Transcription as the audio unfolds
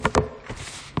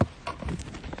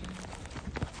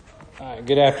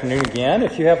Good afternoon again.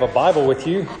 If you have a Bible with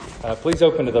you, please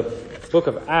open to the book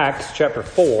of Acts, chapter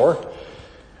 4.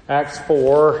 Acts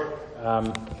 4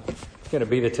 going to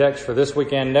be the text for this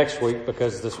week and next week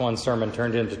because this one sermon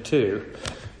turned into two.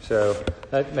 So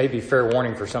that may be fair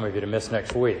warning for some of you to miss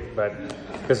next week, but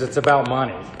because it's about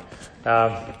money.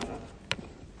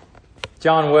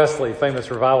 John Wesley, famous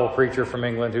revival preacher from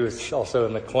England, who was also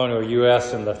in the colonial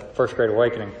U.S. in the First Great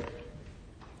Awakening,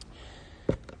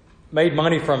 made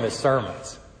money from his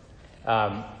sermons.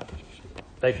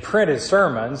 They print his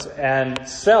sermons and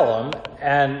sell them,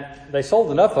 and they sold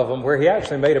enough of them where he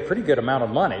actually made a pretty good amount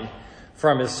of money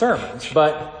from his sermons.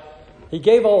 But he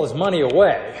gave all his money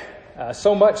away,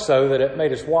 so much so that it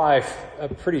made his wife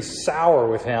pretty sour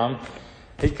with him.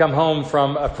 He'd come home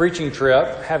from a preaching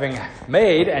trip having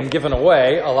made and given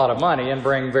away a lot of money and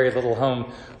bring very little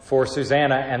home for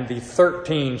Susanna and the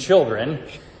 13 children.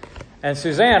 And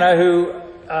Susanna, who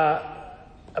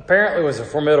apparently was a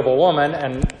formidable woman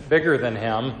and bigger than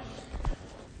him,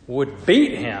 would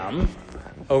beat him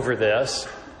over this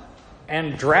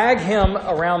and drag him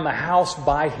around the house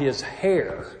by his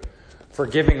hair for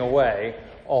giving away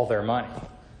all their money.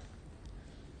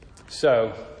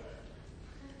 So,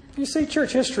 you see,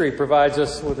 church history provides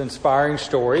us with inspiring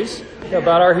stories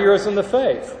about our heroes in the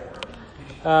faith.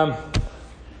 But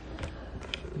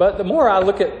the more I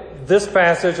look at this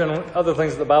passage and other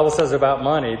things that the Bible says about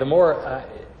money, the more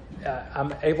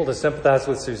I'm able to sympathize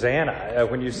with Susanna.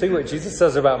 When you see what Jesus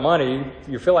says about money,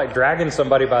 you feel like dragging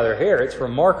somebody by their hair. It's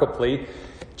remarkably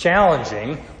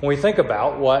challenging when we think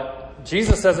about what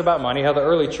Jesus says about money, how the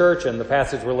early church and the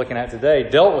passage we're looking at today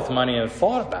dealt with money and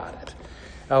thought about it.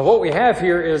 What we have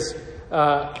here is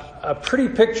a pretty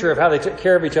picture of how they took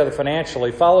care of each other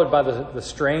financially, followed by the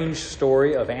strange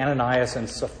story of Ananias and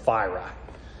Sapphira.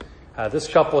 This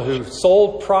couple who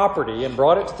sold property and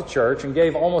brought it to the church and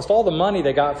gave almost all the money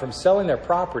they got from selling their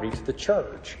property to the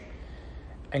church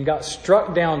and got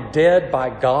struck down dead by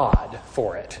God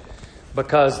for it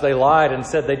because they lied and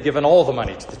said they'd given all the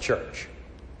money to the church.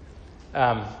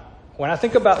 When I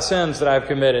think about sins that I've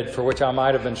committed for which I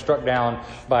might have been struck down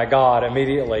by God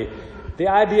immediately, the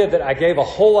idea that I gave a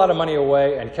whole lot of money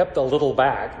away and kept a little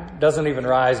back doesn't even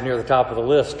rise near the top of the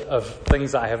list of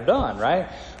things I have done, right?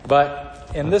 But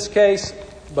in this case,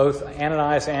 both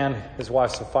Ananias and his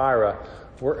wife Sapphira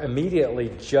were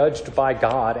immediately judged by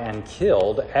God and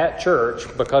killed at church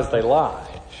because they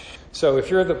lied. So if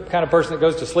you're the kind of person that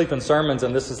goes to sleep in sermons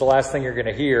and this is the last thing you're going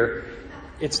to hear,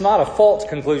 it's not a false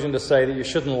conclusion to say that you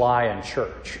shouldn't lie in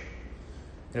church.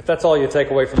 And if that's all you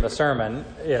take away from the sermon,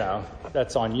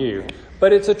 that's on you.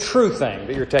 But it's a true thing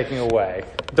that you're taking away.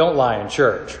 Don't lie in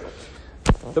church.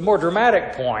 The more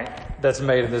dramatic point that's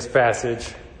made in this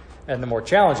passage, and the more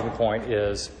challenging point,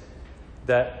 is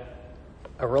that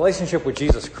a relationship with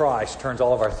Jesus Christ turns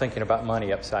all of our thinking about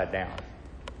money upside down.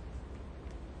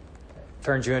 It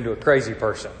turns you into a crazy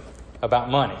person about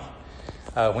money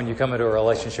when you come into a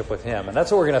relationship with Him. And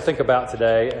that's what we're going to think about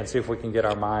today and see if we can get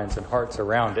our minds and hearts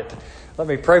around it. Let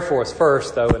me pray for us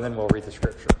first, though, and then we'll read the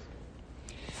Scripture.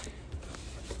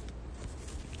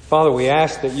 Father, we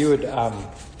ask that you would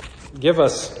give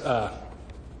us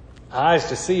eyes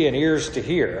to see and ears to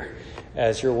hear,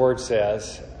 as your word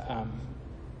says,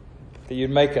 that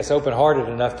you'd make us open-hearted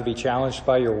enough to be challenged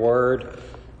by your word,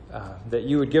 that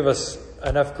you would give us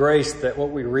enough grace that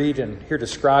what we read and hear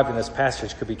described in this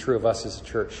passage could be true of us as a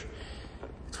church.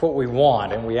 It's what we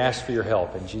want, and we ask for your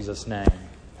help in Jesus' name.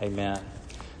 Amen.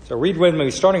 So read with me,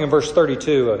 starting in verse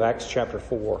 32 of Acts chapter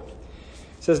 4.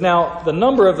 It says, "Now the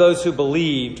number of those who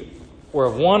believed were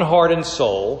of one heart and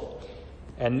soul,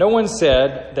 and no one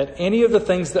said that any of the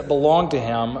things that belonged to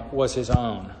him was his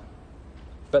own,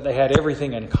 but they had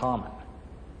everything in common.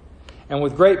 And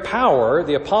with great power,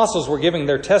 the apostles were giving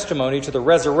their testimony to the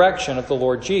resurrection of the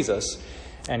Lord Jesus,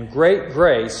 and great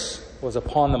grace was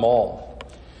upon them all.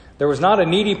 There was not a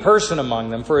needy person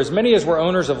among them, for as many as were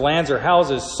owners of lands or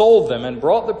houses sold them and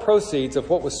brought the proceeds of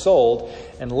what was sold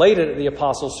and laid it at the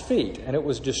apostles' feet, and it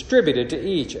was distributed to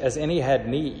each as any had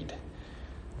need.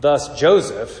 Thus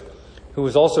Joseph, who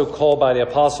was also called by the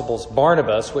apostles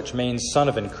Barnabas, which means son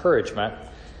of encouragement,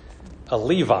 a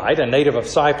Levite, a native of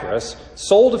Cyprus,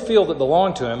 sold a field that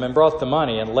belonged to him and brought the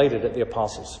money and laid it at the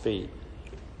apostles' feet.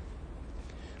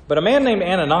 But a man named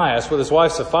Ananias with his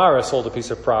wife Sapphira sold a piece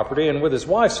of property, and with his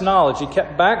wife's knowledge he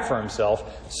kept back for himself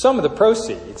some of the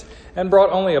proceeds and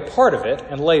brought only a part of it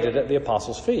and laid it at the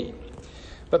apostles' feet.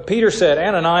 But Peter said,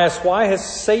 'Ananias, why has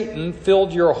Satan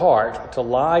filled your heart to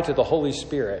lie to the Holy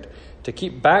Spirit, to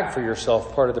keep back for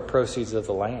yourself part of the proceeds of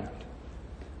the land?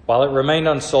 While it remained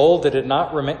unsold, did it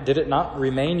not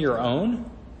remain your own?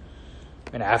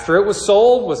 And after it was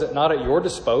sold, was it not at your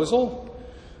disposal?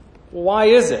 Why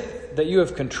is it that you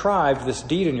have contrived this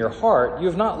deed in your heart? You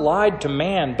have not lied to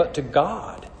man, but to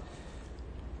God."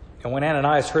 And when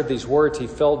Ananias heard these words, he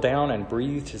fell down and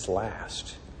breathed his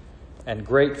last. And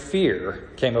great fear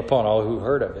came upon all who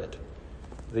heard of it.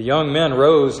 The young men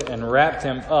rose and wrapped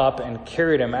him up and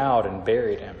carried him out and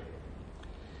buried him.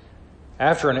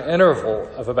 After an interval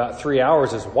of about 3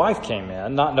 hours, his wife came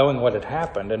in, not knowing what had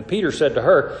happened. And Peter said to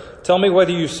her, "Tell me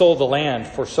whether you sold the land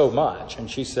for so much." And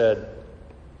she said,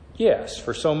 "Yes,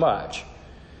 for so much."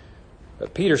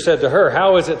 But Peter said to her,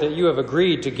 "How is it that you have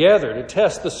agreed together to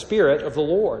test the Spirit of the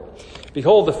Lord?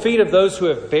 Behold, the feet of those who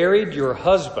have buried your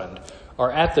husband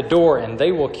are at the door, and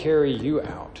they will carry you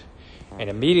out." And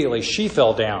immediately she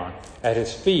fell down at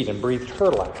his feet and breathed her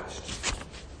last.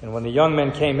 And when the young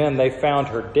men came in, they found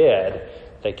her dead.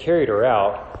 They carried her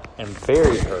out and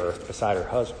buried her beside her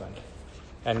husband.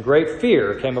 And great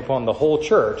fear came upon the whole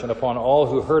church and upon all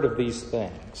who heard of these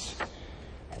things.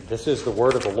 And this is the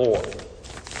word of the Lord.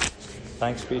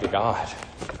 Thanks be to God.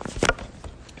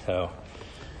 So,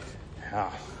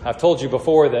 I've told you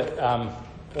before that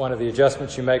one of the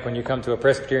adjustments you make when you come to a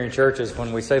Presbyterian church is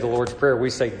when we say the Lord's Prayer, we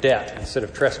say debt instead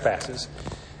of trespasses.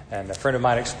 And a friend of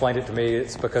mine explained it to me.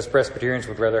 It's because Presbyterians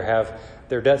would rather have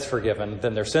their debts forgiven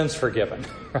than their sins forgiven,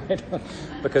 right?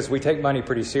 Because we take money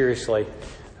pretty seriously.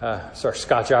 It's our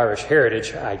Scotch-Irish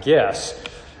heritage, I guess.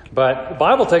 But the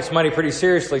Bible takes money pretty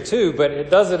seriously too, but it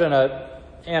does it in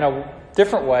a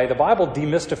different way. The Bible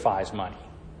demystifies money.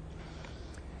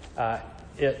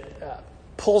 It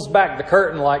pulls back the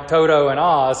curtain like Toto and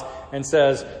Oz and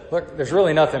says, look, there's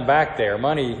really nothing back there.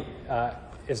 Money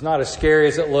is not as scary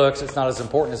as it looks. It's not as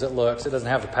important as it looks. It doesn't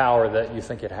have the power that you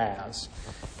think it has.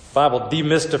 The Bible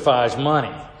demystifies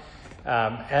money.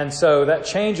 And so that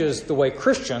changes the way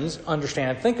Christians understand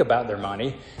and think about their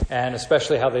money, and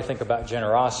especially how they think about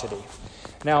generosity.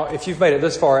 Now, if you've made it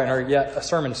this far and are yet a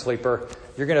sermon sleeper,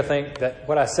 you're going to think that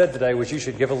what I said today was you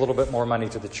should give a little bit more money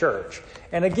to the church.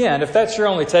 And again, if that's your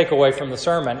only takeaway from the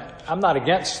sermon, I'm not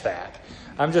against that.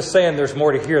 I'm just saying there's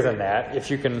more to hear than that, if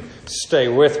you can stay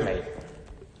with me.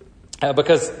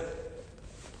 Because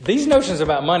these notions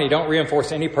about money don't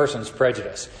reinforce any person's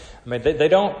prejudice. I mean, they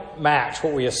don't match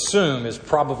what we assume is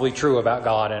probably true about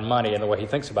God and money and the way He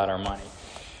thinks about our money.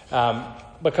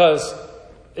 Because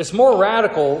it's more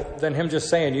radical than Him just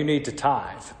saying you need to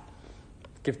tithe.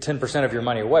 Give 10% of your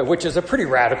money away, which is a pretty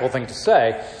radical thing to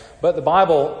say. But the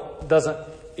Bible doesn't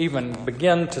even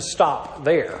begin to stop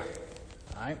there.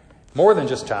 Right? More than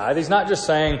just tithe. He's not just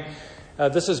saying,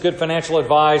 this is good financial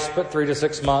advice, put 3 to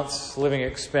 6 months living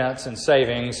expense and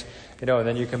savings, and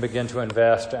then you can begin to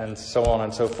invest and so on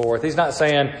and so forth. He's not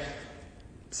saying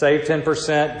save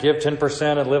 10%, give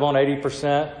 10%, and live on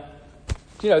 80%.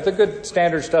 The good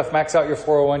standard stuff, max out your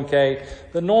 401k.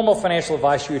 The normal financial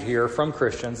advice you would hear from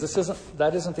Christians,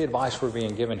 that isn't the advice we're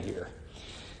being given here.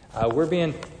 We're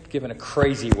being given a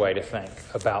crazy way to think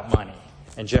about money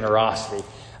and generosity.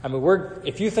 I mean,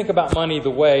 if you think about money the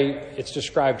way it's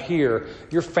described here,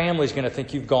 your family's going to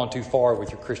think you've gone too far with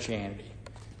your Christianity.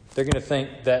 They're going to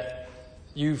think that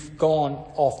you've gone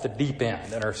off the deep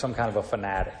end and are some kind of a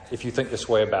fanatic if you think this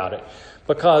way about it.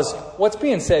 Because what's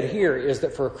being said here is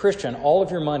that for a Christian, all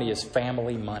of your money is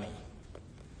family money.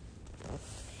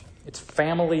 It's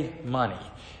family money.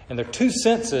 And there are two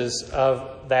senses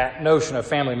of that notion of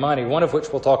family money, one of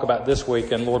which we'll talk about this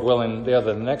week and, Lord willing, the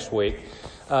other next week.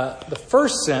 The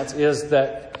first sense is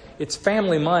that it's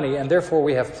family money and therefore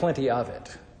we have plenty of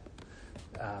it.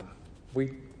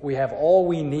 We have all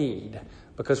we need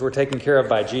because we're taken care of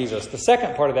by Jesus. The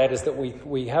second part of that is that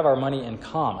we have our money in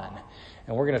common.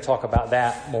 And we're going to talk about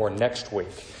that more next week.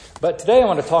 But today I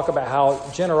want to talk about how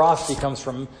generosity comes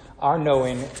from our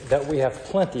knowing that we have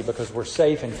plenty because we're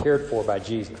safe and cared for by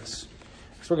Jesus.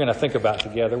 So we're going to think about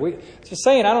together. Just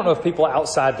saying, I don't know if people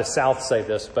outside the South say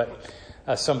this, but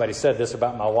somebody said this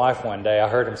about my wife one day. I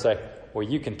heard him say, well,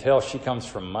 you can tell she comes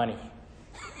from money.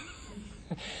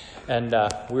 And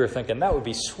we were thinking that would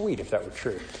be sweet if that were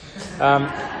true.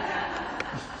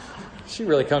 She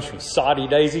really comes from Soddy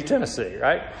Daisy, Tennessee,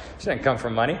 right? She doesn't come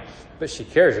from money, but she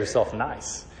carries herself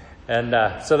nice.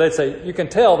 And so they'd say, you can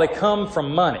tell they come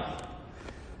from money.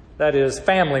 That is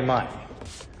family money.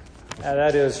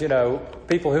 That is,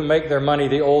 people who make their money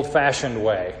the old-fashioned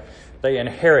way. They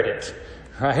inherit it,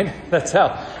 right? That's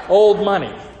how old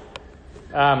money.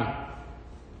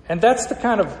 And that's the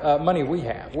kind of money we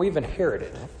have. We've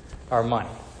inherited our money.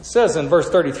 It says in verse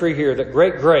 33 here that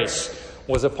great grace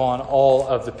was upon all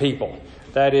of the people.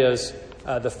 That is,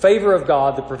 the favor of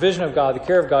God, the provision of God, the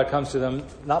care of God comes to them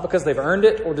not because they've earned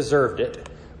it or deserved it,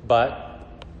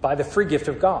 but by the free gift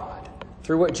of God.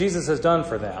 through what Jesus has done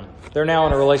for them. They're now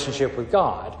in a relationship with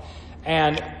God.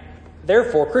 And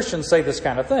therefore, Christians say this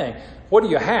kind of thing. What do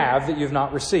you have that you've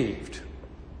not received?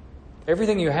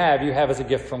 Everything you have as a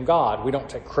gift from God. We don't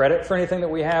take credit for anything that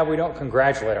we have. We don't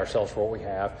congratulate ourselves for what we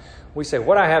have. We say,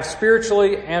 what I have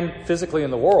spiritually and physically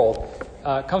in the world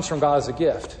comes from God as a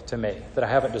gift to me that I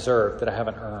haven't deserved, that I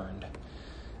haven't earned.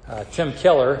 Tim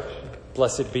Keller,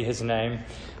 blessed be his name,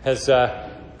 has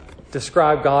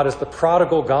described God as the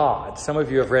prodigal God. Some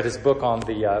of you have read his book on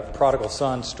the prodigal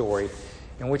son story,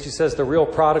 in which he says the real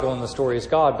prodigal in the story is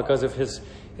God because of his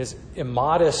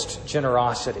immodest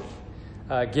generosity,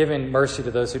 giving mercy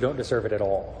to those who don't deserve it at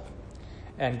all.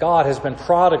 And God has been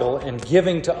prodigal in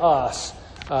giving to us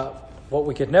what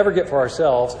we could never get for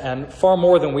ourselves, and far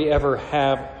more than we ever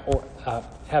have or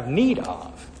have need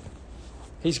of.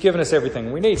 He's given us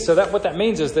everything we need. So what that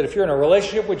means is that if you're in a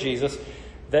relationship with Jesus,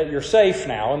 that you're safe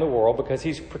now in the world because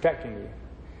He's protecting you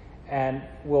and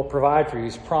will provide for you.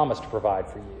 He's promised to provide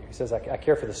for you. He says, I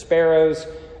care for the sparrows.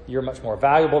 You're much more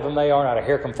valuable than they are. Not a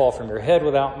hair can fall from your head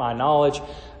without my knowledge.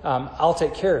 I'll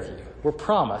take care of you. We're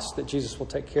promised that Jesus will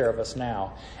take care of us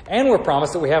now. And we're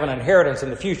promised that we have an inheritance in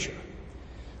the future.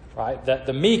 Right? That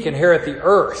the meek inherit the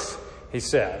earth, he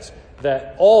says.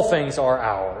 That all things are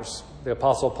ours. The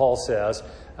Apostle Paul says,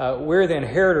 we're the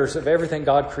inheritors of everything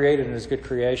God created in His good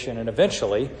creation. And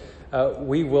eventually,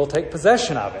 we will take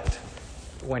possession of it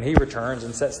when He returns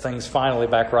and sets things finally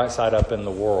back right side up in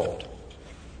the world.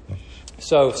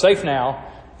 So, safe now,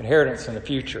 inheritance in the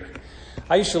future.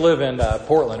 I used to live in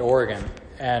Portland, Oregon,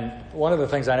 and one of the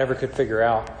things I never could figure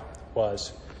out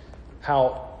was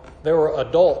how there were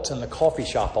adults in the coffee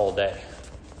shop all day.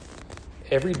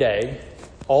 Every day,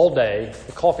 all day,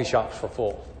 the coffee shops were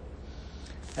full.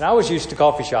 And I was used to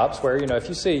coffee shops where, if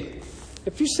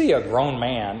you see a grown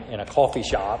man in a coffee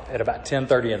shop at about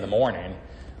 10:30 in the morning,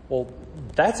 well,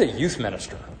 that's a youth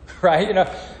minister, right?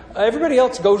 Everybody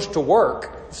else goes to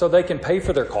work so they can pay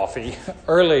for their coffee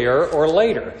earlier or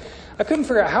later. I couldn't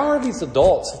figure out, how are these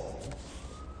adults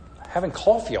having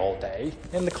coffee all day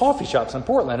in the coffee shops in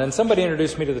Portland? And somebody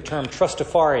introduced me to the term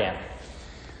trustafarian.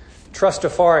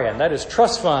 Trustafarian, that is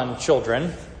trust fund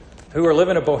children who are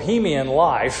living a bohemian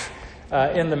life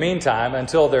in the meantime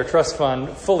until their trust fund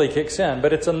fully kicks in.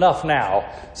 But it's enough now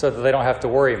so that they don't have to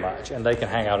worry much and they can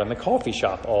hang out in the coffee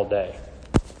shop all day.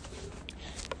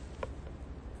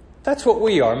 That's what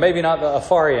we are. Maybe not the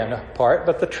Afarian part,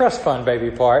 but the trust fund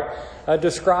baby part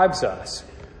describes us.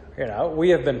 We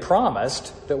have been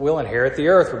promised that we'll inherit the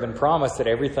earth. We've been promised that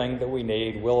everything that we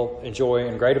need we'll enjoy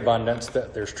in great abundance,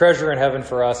 that there's treasure in heaven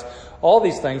for us. All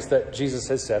these things that Jesus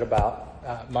has said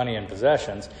about money and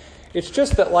possessions. It's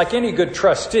just that, like any good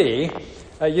trustee,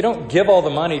 you don't give all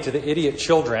the money to the idiot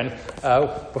children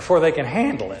before they can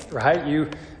handle it, right?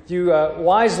 You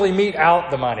wisely mete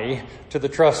out the money to the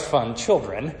trust fund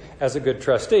children as a good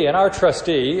trustee. And our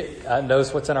trustee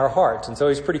knows what's in our hearts. And so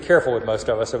he's pretty careful with most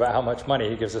of us about how much money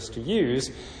he gives us to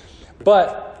use.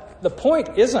 But the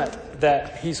point isn't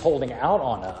that he's holding out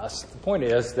on us. The point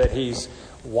is that he's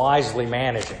wisely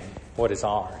managing what is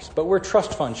ours. But we're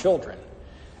trust fund children.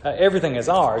 Everything is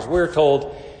ours. We're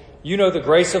told, the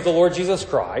grace of the Lord Jesus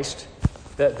Christ,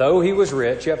 that though He was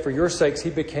rich, yet for your sakes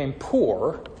He became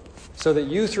poor, so that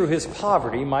you through His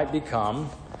poverty might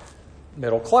become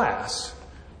middle class.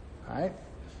 Right?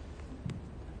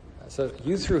 So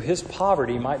you through His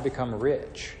poverty might become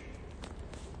rich.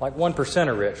 Like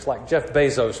 1% rich, like Jeff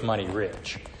Bezos money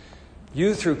rich.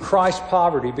 You through Christ's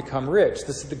poverty become rich.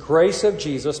 This is the grace of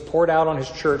Jesus poured out on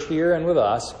His church here and with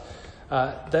us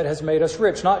that has made us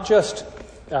rich. Not just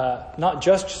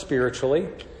spiritually,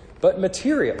 but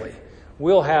materially.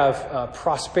 We'll have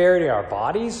prosperity in our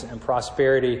bodies and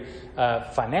prosperity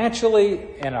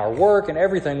financially in our work and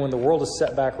everything when the world is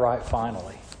set back right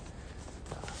finally.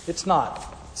 It's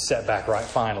not set back right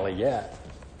finally yet.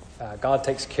 God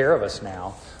takes care of us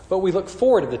now. But we look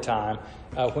forward to the time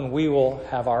when we will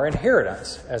have our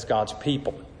inheritance as God's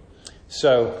people.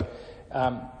 So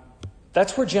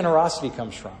that's where generosity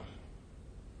comes from.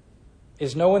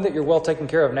 Is knowing that you're well taken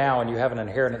care of now and you have an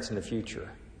inheritance in the future.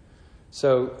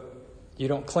 So you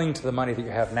don't cling to the money that you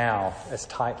have now as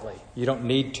tightly. You don't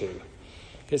need to.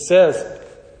 It says,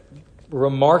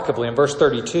 remarkably, in verse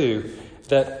 32,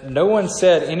 that no one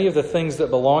said any of the things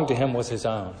that belonged to him was his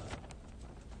own.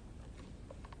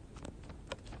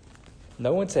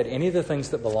 No one said any of the things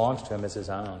that belongs to him is his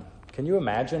own. Can you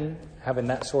imagine having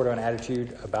that sort of an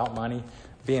attitude about money?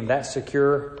 Being that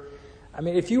secure? I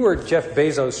mean, if you were Jeff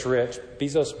Bezos rich,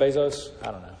 Bezos,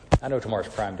 I don't know. I know tomorrow's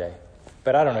Prime Day,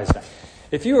 but I don't know his name.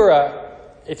 If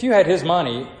you had his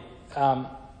money,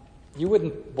 you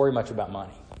wouldn't worry much about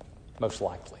money, most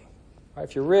likely. Right?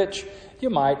 If you're rich, you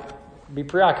might be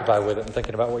preoccupied with it and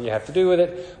thinking about what you have to do with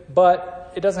it,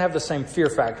 but it doesn't have the same fear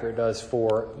factor it does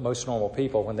for most normal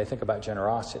people when they think about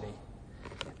generosity.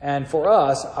 And for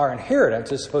us, our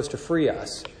inheritance is supposed to free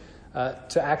us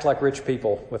to act like rich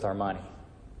people with our money.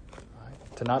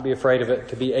 Right? To not be afraid of it,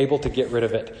 to be able to get rid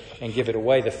of it and give it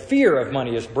away. The fear of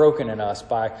money is broken in us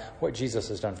by what Jesus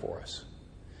has done for us.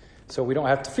 So we don't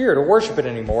have to fear it or worship it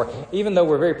anymore, even though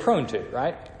we're very prone to,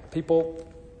 right? People,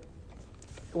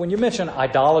 when you mention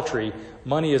idolatry,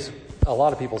 money is a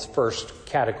lot of people's first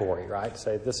category, right?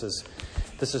 Say this is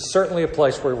certainly a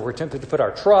place where we're tempted to put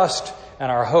our trust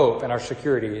and our hope and our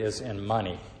security is in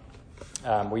money.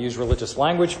 We use religious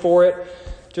language for it.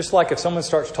 Just like if someone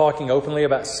starts talking openly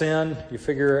about sin, you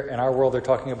figure in our world they're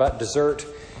talking about dessert.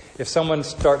 If someone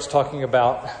starts talking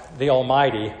about the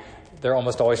Almighty, they're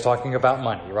almost always talking about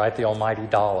money, right? The almighty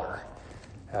dollar.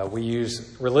 We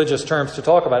use religious terms to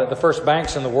talk about it. The first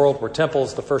banks in the world were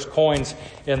temples. The first coins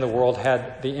in the world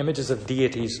had the images of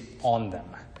deities on them,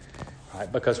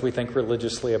 right? Because we think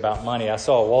religiously about money. I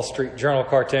saw a Wall Street Journal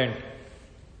cartoon,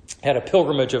 had a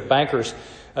pilgrimage of bankers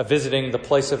visiting the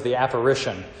place of the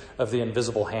apparition of the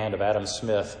invisible hand of Adam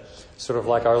Smith. Sort of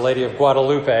like Our Lady of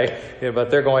Guadalupe, but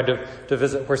they're going to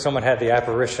visit where someone had the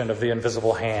apparition of the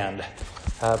invisible hand.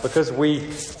 Because we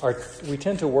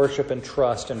tend to worship and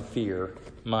trust and fear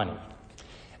money.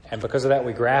 And because of that,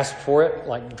 we grasp for it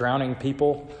like drowning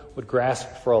people would grasp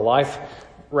for a life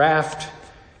raft,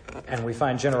 and we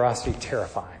find generosity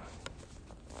terrifying.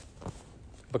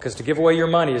 Because to give away your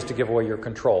money is to give away your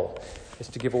control. It's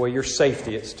to give away your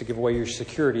safety. It's to give away your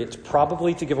security. It's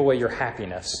probably to give away your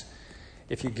happiness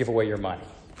if you give away your money.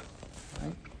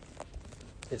 Right?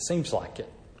 It seems like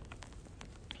it.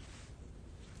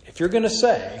 If you're going to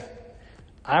say,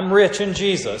 I'm rich in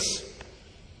Jesus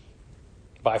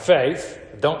by faith,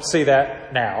 don't see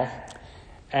that now,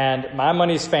 and my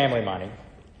money's family money,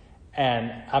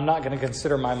 and I'm not going to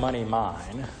consider my money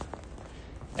mine,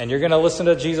 and you're going to listen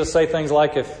to Jesus say things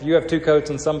like, if you have 2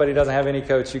 coats and somebody doesn't have any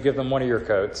coats, you give them one of your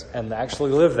coats, and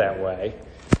actually live that way,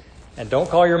 and don't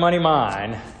call your money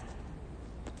mine,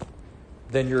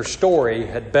 then your story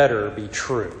had better be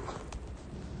true.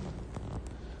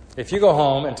 If you go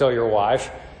home and tell your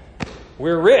wife,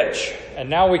 we're rich, and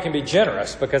now we can be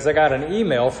generous because I got an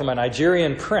email from a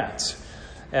Nigerian prince,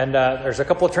 and there's a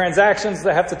couple of transactions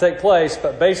that have to take place,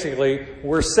 but basically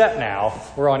we're set now.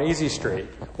 We're on Easy Street.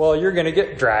 Well, you're going to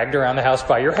get dragged around the house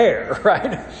by your hair,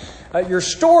 right? Your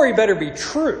story better be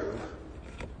true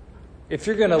if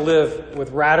you're going to live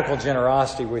with radical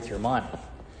generosity with your money.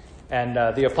 And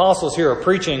the apostles here are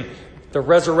preaching the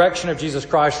resurrection of Jesus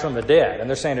Christ from the dead. And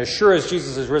they're saying, as sure as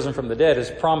Jesus is risen from the dead, his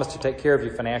promise to take care of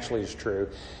you financially is true.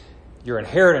 Your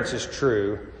inheritance is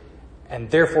true. And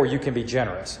therefore you can be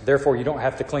generous. Therefore you don't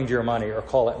have to cling to your money or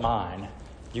call it mine.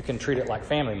 You can treat it like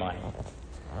family money.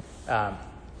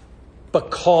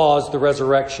 Because the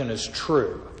resurrection is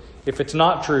true. If it's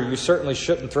not true, you certainly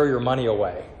shouldn't throw your money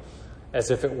away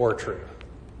as if it were true.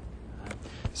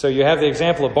 So you have the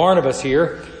example of Barnabas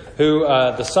here, who,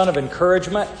 the son of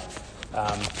encouragement.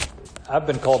 I've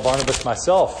been called Barnabas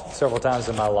myself several times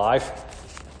in my life,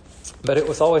 but it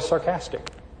was always sarcastic,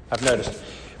 I've noticed.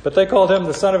 But they called him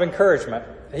the son of encouragement.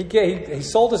 He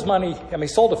sold his money, he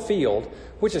sold a field,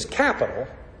 which is capital.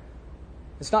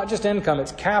 It's not just income,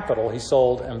 it's capital he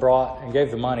sold and brought and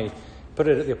gave the money, put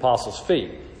it at the apostles'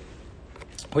 feet,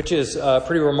 which is a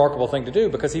pretty remarkable thing to do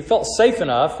because he felt safe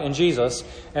enough in Jesus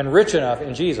and rich enough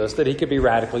in Jesus that he could be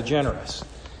radically generous.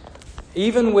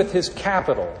 Even with his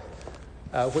capital,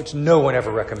 which no one ever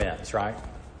recommends, right?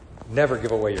 Never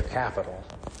give away your capital.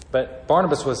 But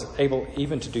Barnabas was able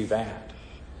even to do that,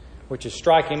 which is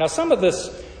striking. Now, some of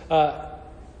this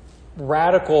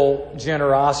radical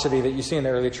generosity that you see in the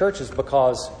early church is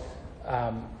because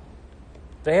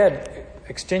they had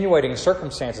extenuating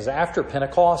circumstances after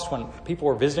Pentecost when people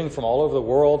were visiting from all over the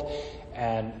world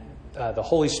and the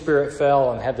Holy Spirit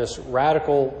fell and had this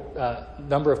radical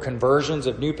number of conversions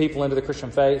of new people into the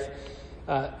Christian faith.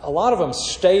 A lot of them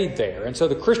stayed there. And so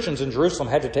the Christians in Jerusalem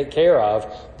had to take care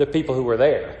of the people who were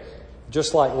there.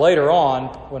 Just like later on,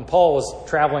 when Paul was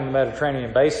traveling the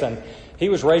Mediterranean basin, he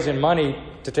was raising money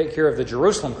to take care of the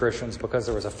Jerusalem Christians because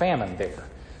there was a famine there.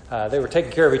 They were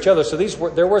taking care of each other. So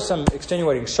there were some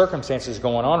extenuating circumstances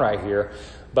going on right here.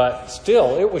 But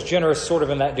still, it was generous sort of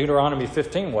in that Deuteronomy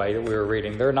 15 way that we were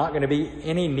reading. There are not going to be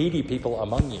any needy people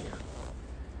among you.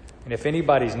 And if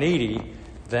anybody's needy,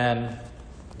 then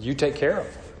you take care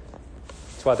of them.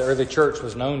 That's why the early church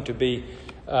was known to be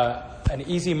an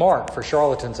easy mark for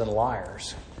charlatans and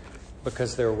liars,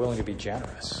 because they were willing to be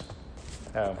generous.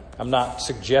 I'm not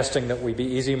suggesting that we be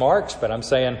easy marks, but I'm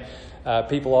saying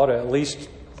people ought to at least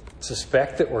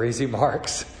suspect that we're easy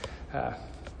marks.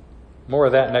 More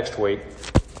of that next week.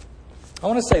 I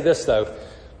want to say this, though.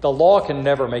 The law can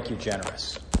never make you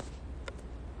generous.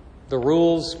 The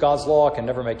rules, God's law, can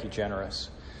never make you generous.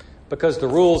 Because the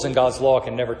rules in God's law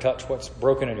can never touch what's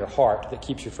broken in your heart that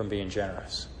keeps you from being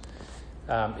generous.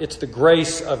 It's the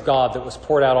grace of God that was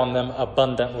poured out on them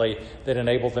abundantly that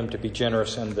enabled them to be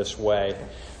generous in this way.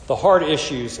 The hard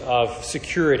issues of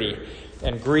security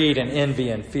and greed and envy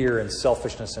and fear and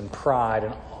selfishness and pride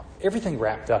and everything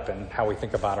wrapped up in how we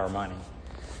think about our money.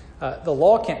 The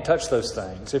law can't touch those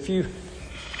things. If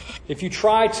you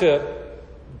try to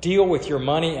deal with your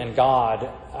money and God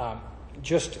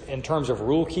just in terms of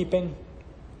rule keeping,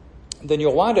 then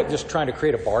you'll wind up just trying to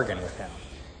create a bargain with Him.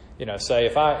 Say,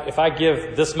 if I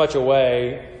give this much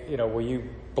away, will you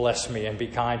bless me and be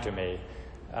kind to me?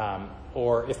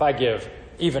 Or if I give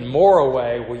even more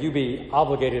away, will you be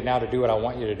obligated now to do what I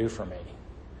want you to do for me?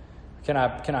 Can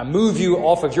I move you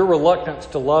off of your reluctance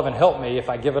to love and help me if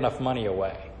I give enough money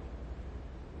away?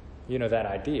 You know that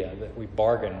idea that we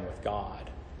bargain with God.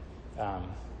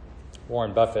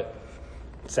 Warren Buffett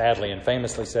sadly and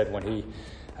famously said when he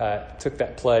took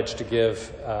that pledge to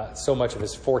give so much of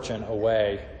his fortune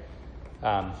away,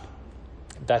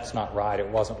 that's not right. It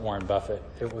wasn't Warren Buffett.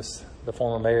 It was the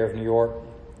former mayor of New York,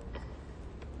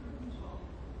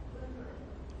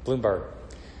 Bloomberg.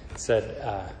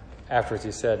 Said afterwards,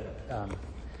 he said,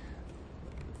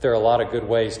 there are a lot of good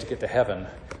ways to get to heaven,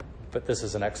 but this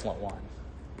is an excellent one.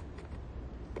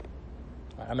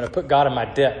 I'm going to put God in my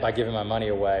debt by giving my money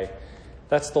away.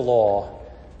 That's the law.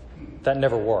 That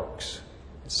never works.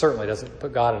 It certainly doesn't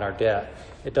put God in our debt.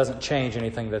 It doesn't change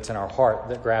anything that's in our heart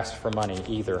that grasps for money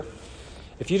either.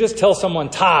 If you just tell someone,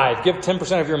 tithe, give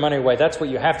 10% of your money away, that's what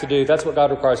you have to do, that's what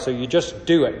God requires, so you just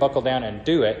do it, buckle down and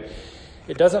do it,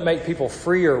 it doesn't make people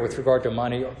freer with regard to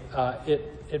money.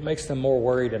 It makes them more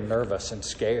worried and nervous and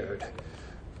scared,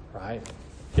 right?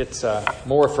 It's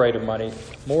more afraid of money,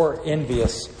 more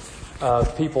envious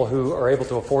of people who are able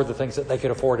to afford the things that they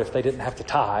could afford if they didn't have to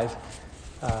tithe,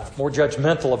 more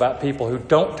judgmental about people who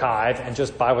don't tithe and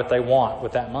just buy what they want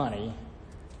with that money.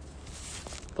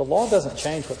 The law doesn't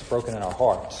change what's broken in our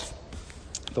hearts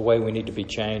the way we need to be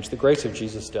changed. The grace of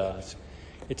Jesus does.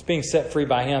 It's being set free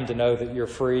by Him to know that you're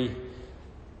free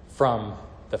from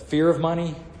the fear of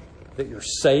money, that you're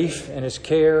safe in His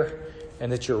care,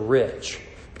 and that you're rich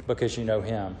because you know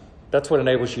Him. That's what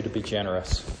enables you to be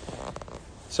generous.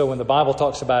 So when the Bible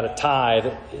talks about a tithe,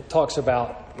 it talks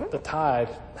about the tithe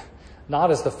not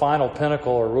as the final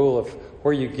pinnacle or rule of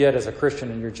where you get as a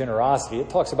Christian in your generosity. It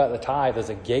talks about the tithe as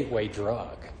a gateway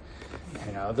drug.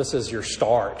 This is your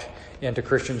start into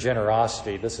Christian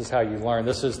generosity. This is how you learn.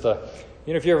 This is the,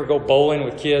 if you ever go bowling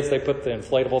with kids, they put the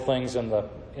inflatable things in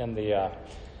the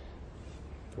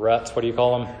ruts. What do you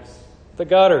call them? The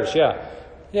gutters, yeah.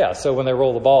 Yeah, so when they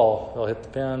roll the ball, they'll hit the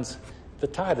pins. The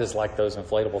tithe is like those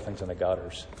inflatable things in the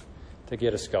gutters to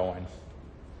get us going.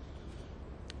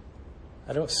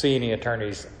 I don't see any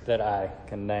attorneys that I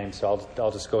can name, so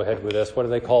I'll just go ahead with this. What do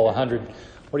they call 100?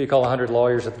 What do you call 100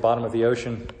 lawyers at the bottom of the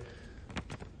ocean?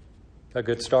 A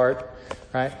good start,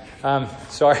 right?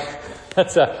 Sorry,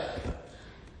 that's what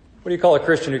do you call a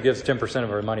Christian who gives 10% of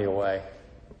their money away?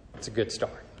 It's a good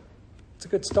start. It's a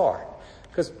good start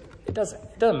because it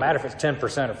doesn't matter if it's 10% or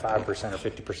 5% or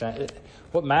 50%.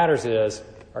 What matters is,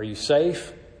 are you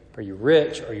safe? Are you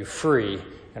rich? Are you free?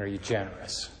 And are you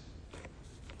generous?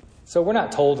 So we're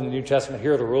not told in the New Testament,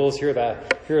 here are the rules, here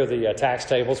are the tax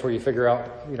tables where you figure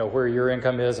out, where your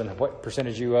income is and what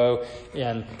percentage you owe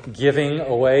in giving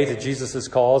away to Jesus'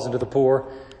 cause and to the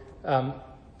poor.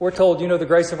 We're told, the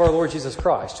grace of our Lord Jesus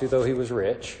Christ, who though He was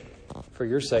rich, for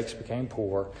your sakes became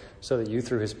poor, so that you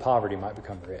through His poverty might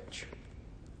become rich.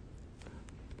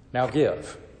 Now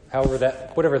give.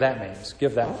 Whatever that means,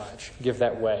 give that much, give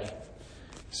that way.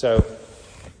 So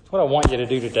what I want you to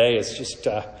do today is just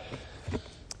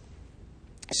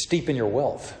steep in your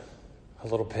wealth a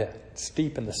little bit.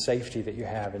 Steep in the safety that you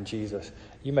have in Jesus.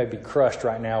 You may be crushed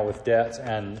right now with debts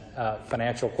and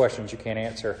financial questions you can't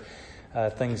answer,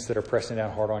 things that are pressing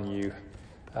down hard on you.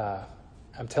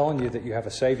 I'm telling you that you have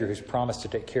a Savior who's promised to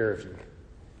take care of you.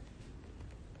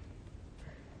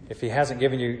 If He hasn't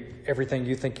given you everything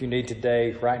you think you need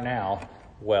today, right now,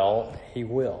 well, He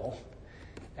will.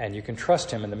 And you can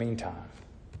trust Him in the meantime.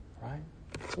 Right?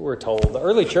 That's what we're told. The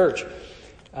early church,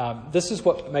 this is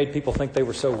what made people think they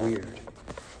were so weird.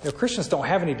 Christians don't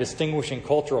have any distinguishing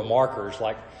cultural markers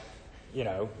like,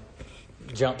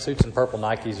 jumpsuits and purple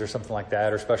Nikes or something like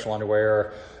that, or special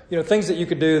underwear, or, things that you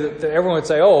could do that everyone would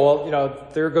say, oh, well,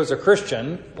 there goes a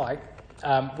Christian, like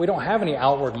we don't have any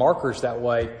outward markers that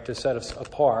way to set us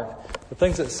apart. The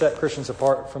things that set Christians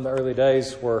apart from the early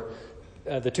days were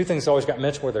the two things that always got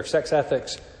mentioned were their sex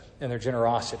ethics and their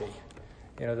generosity.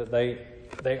 You know, that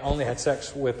they only had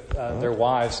sex with their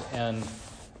wives in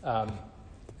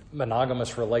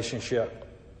monogamous relationship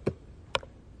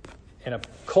in a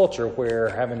culture where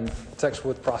having sex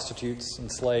with prostitutes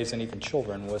and slaves and even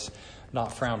children was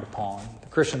not frowned upon. The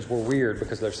Christians were weird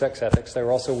because of their sex ethics. They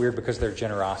were also weird because of their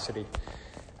generosity.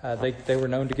 They were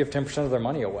known to give 10% of their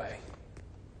money away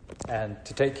and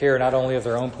to take care not only of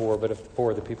their own poor, but of the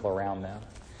poor of the people around them.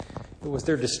 It was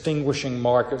their distinguishing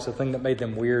mark. It was the thing that made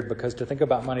them weird, because to think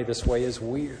about money this way is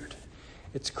weird.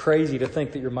 It's crazy to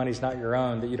think that your money's not your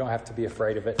own, that you don't have to be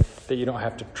afraid of it, that you don't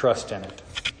have to trust in it.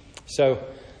 So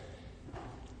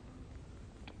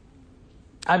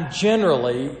I'm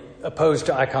generally opposed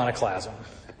to iconoclasm.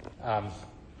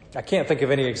 I can't think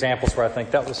of any examples where I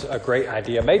think that was a great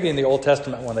idea. Maybe in the Old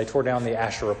Testament when they tore down the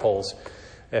Asherah poles,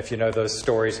 if you know those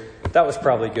stories, that was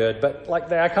probably good. But like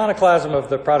the iconoclasm of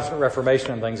the Protestant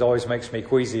Reformation and things always makes me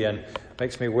queasy and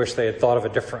makes me wish they had thought of a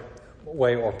different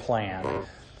way or plan.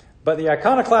 But the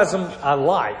iconoclasm I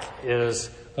like is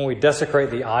when we desecrate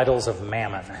the idols of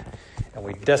mammon and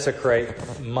we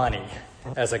desecrate money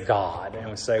as a god and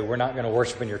we say, we're not going to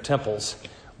worship in your temples,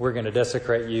 we're going to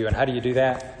desecrate you. And how do you do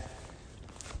that?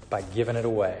 By giving it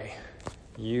away.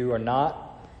 You are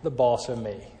not the boss of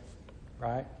me,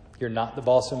 right? You're not the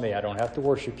boss of me. I don't have to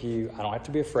worship you. I don't have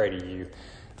to be afraid of you.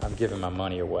 I'm giving my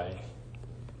money away.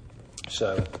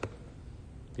 So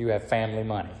you have family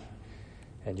money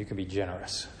and you can be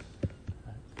generous.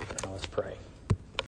 Now let's pray.